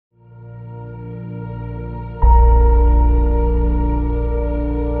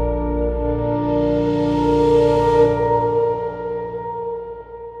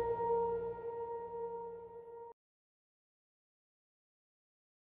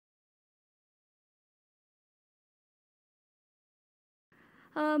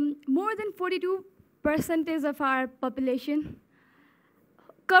more than 42% of our population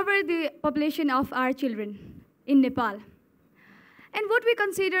cover the population of our children in Nepal. And what we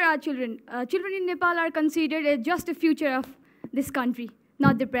consider our children, children in Nepal are considered as just the future of this country,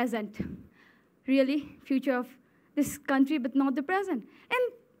 not the present. Really, future of this country, but not the present.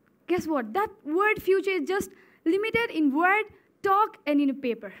 And guess what? That word future is just limited in word, talk, and in a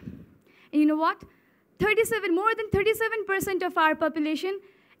paper. And you know what? More than 37% of our population,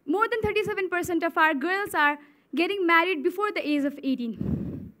 more than 37% of our girls are getting married before the age of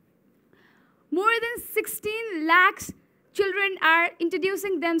 18. More than 16 lakhs children are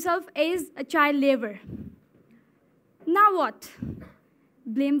introducing themselves as a child labor. Now what?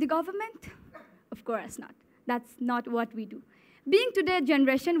 Blame the government? Of course not. That's not what we do. Being today's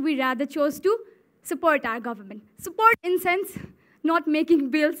generation, we rather chose to support our government. Support in sense, not making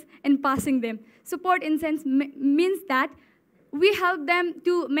bills and passing them. Support in sense means that we help them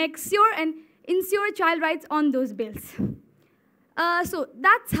to make sure and ensure child rights on those bills. So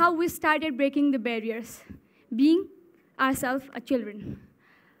that's how we started breaking the barriers, being ourselves a children.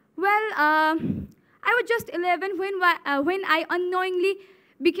 Well, I was just 11 when I unknowingly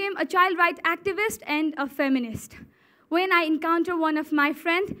became a child rights activist and a feminist. When I encountered one of my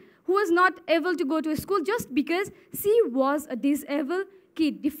friends who was not able to go to school just because she was a disabled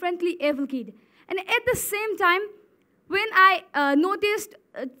kid, differently able kid. And at the same time, when I noticed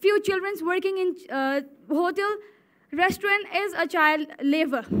a few children working in hotel, restaurant as a child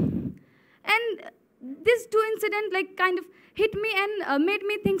labor. And these two incidents kind of hit me and made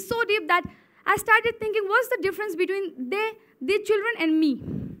me think so deep that I started thinking, what's the difference between the children and me?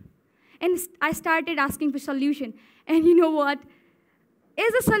 And I started asking for solution. And you know what?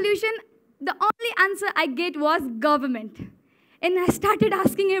 As a solution, the only answer I get was government. And I started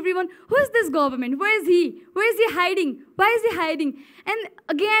asking everyone, who is this government? Where is he? Where is he hiding? Why is he hiding? And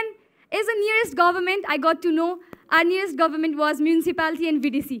again, as a nearest government, I got to know our nearest government was municipality and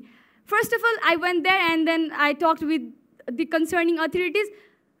VDC. First of all, I went there and then I talked with the concerning authorities.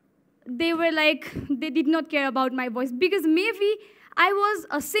 They were like, they did not care about my voice because maybe I was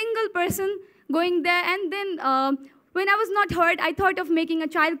a single person going there, and then when I was not heard, I thought of making a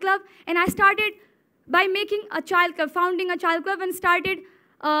child club, and I started by making a child club, founding a child club, and started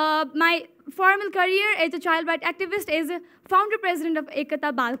my formal career as a child rights activist as a founder president of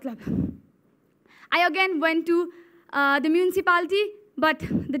Ekata Bal Club. I again went to the municipality, but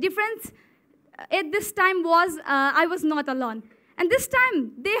the difference at this time was I was not alone. And this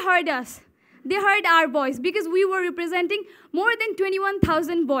time, they heard us. They heard our voice because we were representing more than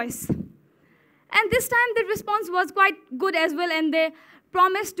 21,000 boys. And this time, the response was quite good as well, and they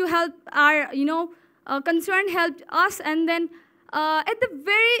promised to help our, concern helped us. And then at the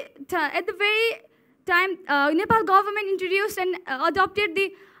very time, Nepal government introduced and adopted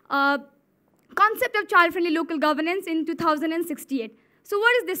the concept of child-friendly local governance in 2068. So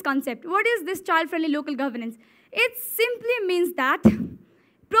what is this concept? What is this child-friendly local governance? It simply means that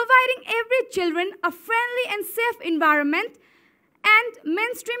providing every children a friendly and safe environment and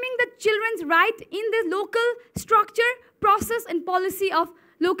mainstreaming the children's right in the local structure, process, and policy of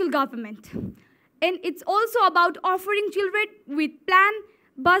local government. And it's also about offering children with plan,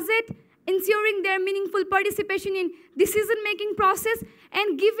 budget, ensuring their meaningful participation in decision-making process,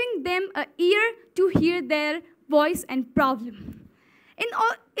 and giving them an ear to hear their voice and problem.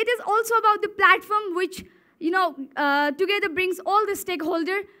 It is also about the platform which together brings all the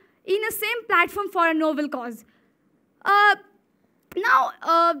stakeholders in a same platform for a noble cause.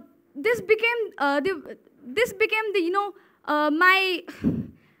 This became my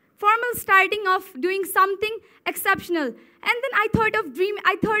formal starting of doing something exceptional. And then I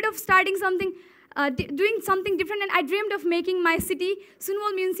thought of starting something, doing something different, and I dreamed of making my city,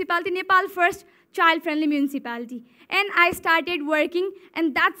 Sunwol municipality, Nepal first child-friendly municipality. And I started working,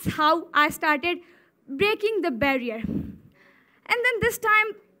 and that's how I started breaking the barrier. And then this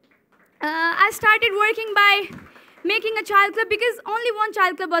time, I started working by making a child club because only one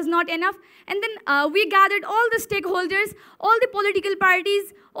child club was not enough. And then we gathered all the stakeholders, all the political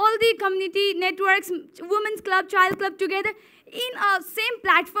parties, all the community networks, women's club, child club together in a same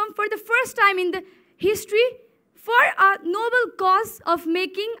platform for the first time in the history for a noble cause of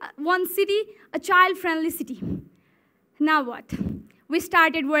making one city a child-friendly city. Now what? We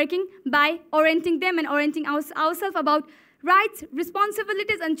started working by orienting them and orienting ourselves about rights,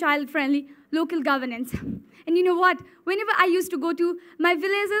 responsibilities, and child-friendly local governance. And you know what? Whenever I used to go to my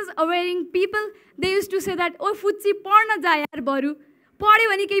villages awaiting people, they used to say that, "Oh, futsi parna ja yaar baru. Padyo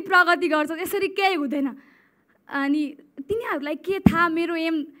bhane kehi pragati garcha. Yasari kehi hudaina." Ani tiniharuलाई के थाहा मेरो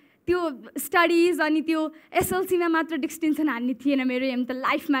M त्यो studies अनि त्यो एसएलसीमा मात्र डिस्टिङ्सन हान्ने थिएन मेरो एम त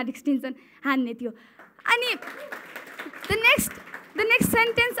लाइफमा डिस्टिङ्सन हान्ने थियो अनि the next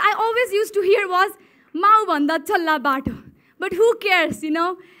sentence I always used to hear was Maui भन्दा चल्ला बाटो but who cares, you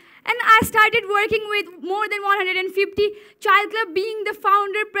know. And I started working with more than 150 child club, being the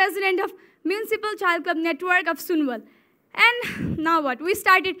founder president of Municipal Child Club Network of Sunwal. And now what? We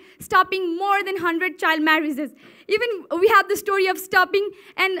started stopping more than 100 child marriages. Even we have the story of stopping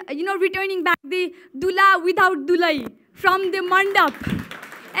and, you know, returning back the dula without dulai from the mandap.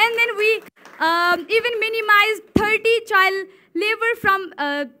 And then we even minimized 30 child labor from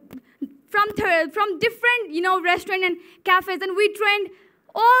different, you know, restaurant and cafes. And we trained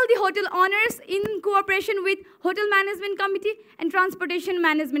all the hotel owners in cooperation with Hotel Management Committee and Transportation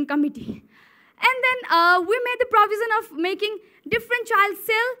Management Committee. And then we made the provision of making different child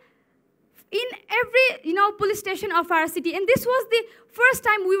cell in every, you know, police station of our city. And this was the first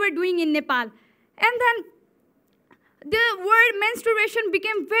time we were doing in Nepal. And then the word menstruation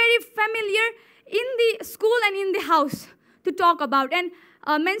became very familiar in the school and in the house to talk about. And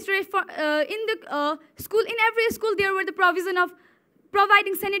menstruation in the school, in every school, there were the provision of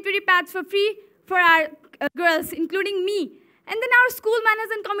providing sanitary pads for free for our girls, including me. And then our school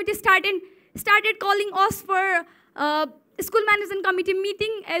management committee started calling us for school management committee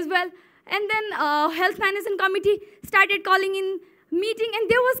meeting as well. And then health management committee started calling in meeting, and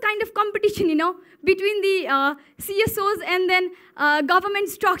there was kind of competition, you know, between the CSOs and then government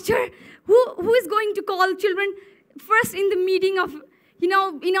structure. Who is going to call children first in the meeting of, you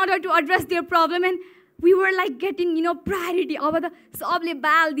know, in order to address their problem? And we were like getting, you know, priority over the sable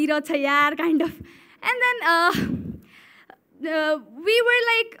bal dira cha yaar kind of. And then we were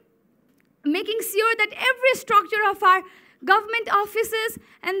like making sure that every structure of our government offices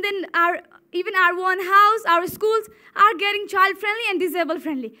and then even our one house, our schools are getting child-friendly and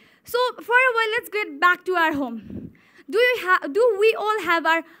disabled-friendly. So for a while, let's get back to our home. Do we all have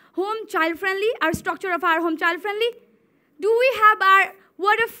our home child-friendly, our structure of our home child-friendly? Do we have our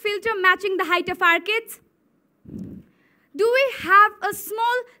water filter matching the height of our kids? Do we have a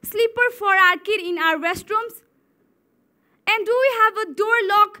small sleeper for our kid in our restrooms? And do we have a door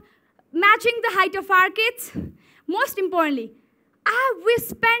lock matching the height of our kids? Most importantly, are we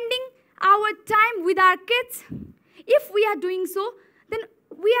spending our time with our kids? If we are doing so, then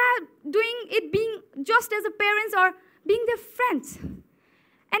we are doing it being just as a parents or being their friends.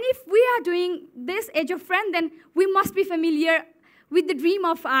 And if we are doing this as a friend, then we must be familiar with the dream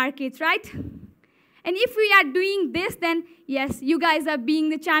of our kids, right? And if we are doing this, then yes, you guys are being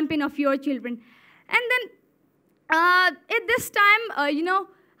the champion of your children. And then at this time, you know,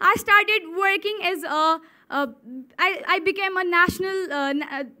 I started working as I became a national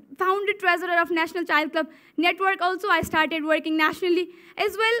founder treasurer of National Child Club Network. Also, I started working nationally,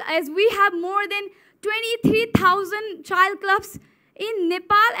 as well as we have more than 23,000 child clubs in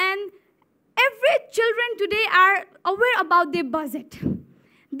Nepal, and every children today are aware about their budget.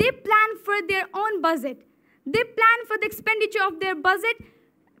 They plan for their own budget. They plan for the expenditure of their budget,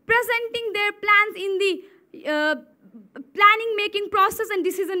 presenting their plans in the planning-making process and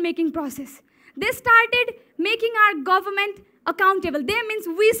decision-making process. They started making our government accountable. They means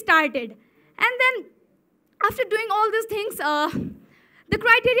we started. And then after doing all these things, the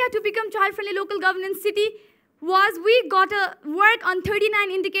criteria to become child-friendly local governance city was we got to work on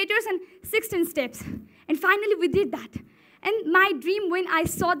 39 indicators and 16 steps. And finally, we did that. And my dream, when I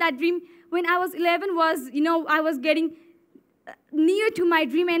saw that dream, when I was 11, was, you know, I was getting near to my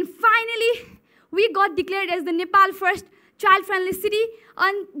dream. And finally, we got declared as the Nepal first child-friendly city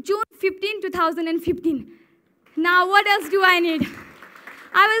on June 15, 2015. Now, what else do I need?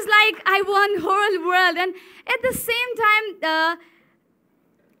 I was like, I won whole world. And at the same time,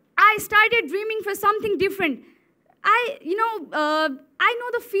 I started dreaming for something different. I know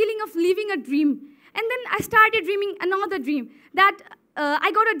the feeling of living a dream. And then I started dreaming another dream, that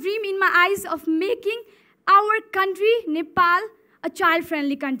I got a dream in my eyes of making our country, Nepal, a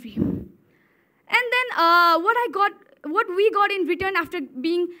child-friendly country. And then what we got in return after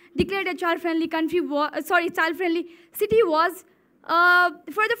being declared a child-friendly country, child-friendly city was,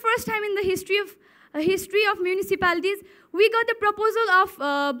 for the first time in the history of municipalities, we got the proposal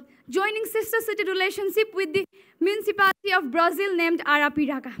of joining sister city relationship with the municipality of Brazil named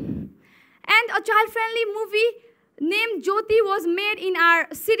Arapiraca. And a child-friendly movie named Jyoti was made in our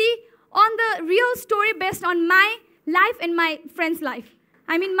city on the real story based on my life and my friend's life.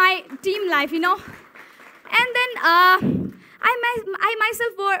 I mean, my team life, you know. And then I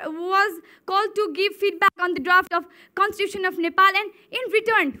myself was called to give feedback on the draft of Constitution of Nepal. And in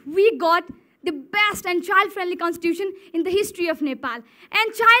return, we got the best and child-friendly constitution in the history of Nepal.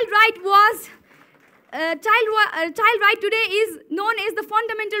 And child right today is known as the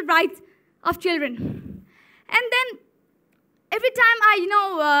fundamental rights of children. And then every time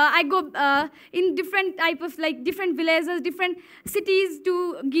I go in different type of different villages, different cities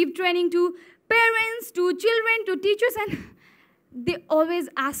to give training to parents, to children, to teachers, and they always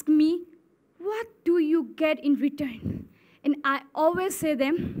ask me, what do you get in return? And I always say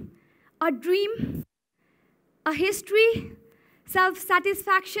them, a dream, a history,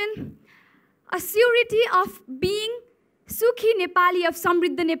 self-satisfaction, a surety of being Sukhi Nepali of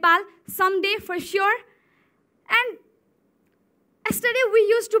Samriddha Nepal someday for sure. And yesterday we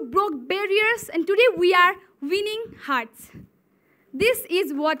used to break barriers, and today we are winning hearts. This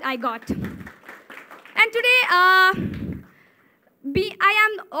is what I got. And today, I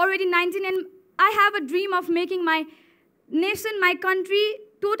am already 19, and I have a dream of making my nation, my country,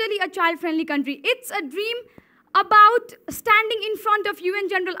 totally a child-friendly country. It's a dream about standing in front of UN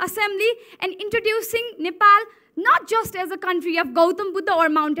General Assembly and introducing Nepal not just as a country of Gautam Buddha or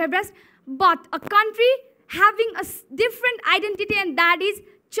Mount Everest, but a country having a different identity, and that is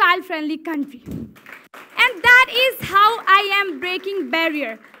child-friendly country. And that is how I am breaking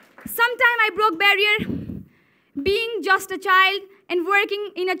barrier. Sometime I broke barrier being just a child and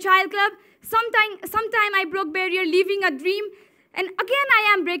working in a child club. Sometime I broke barrier living a dream. And again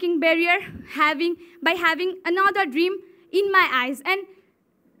I am breaking barrier by having another dream in my eyes. And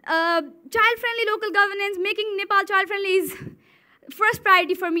child-friendly local governance, making Nepal child-friendly is first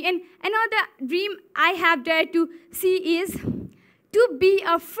priority for me. And another dream I have dared to see is to be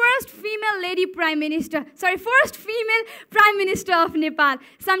a first female Prime Minister of Nepal.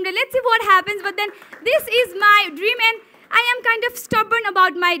 Someday, let's see what happens, but then this is my dream, and I am kind of stubborn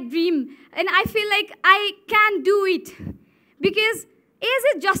about my dream, and I feel like I can do it, because age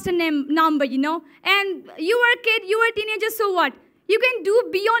is just a number, and you were a kid, you were a teenager, so what? You can do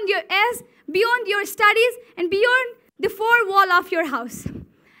beyond your age, beyond your studies, and beyond the four wall of your house.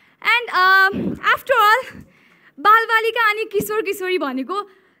 And after all, बालबालिका अनि किशोर किशोरी भनेको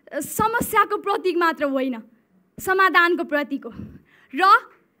समस्याको प्रतीक मात्र होइन, समाधानको प्रतीक हो। र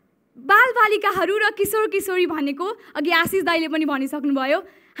बालबालिकाहरू र किशोर किशोरी भनेको अघि आशिष दाइले पनि भनिसक्नुभयो,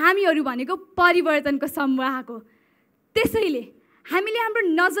 हामीहरू भनेको परिवर्तनको समूहको। त्यसैले हामीले हाम्रो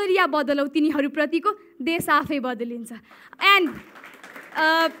नजरिया बदलौँ तिनीहरूप्रतिको, देश आफै बदलिन्छ। And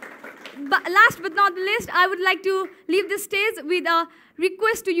last but not the least, I would like to leave the stage with a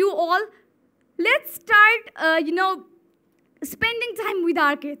request to you all. Let's start, spending time with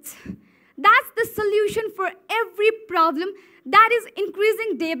our kids. That's the solution for every problem that is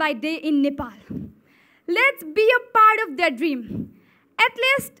increasing day by day in Nepal. Let's be a part of their dream. At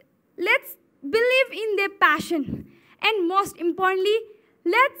least, let's believe in their passion. And most importantly,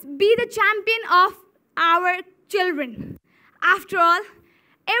 let's be the champion of our children. After all,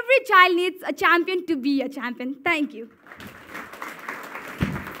 every child needs a champion to be a champion. Thank you.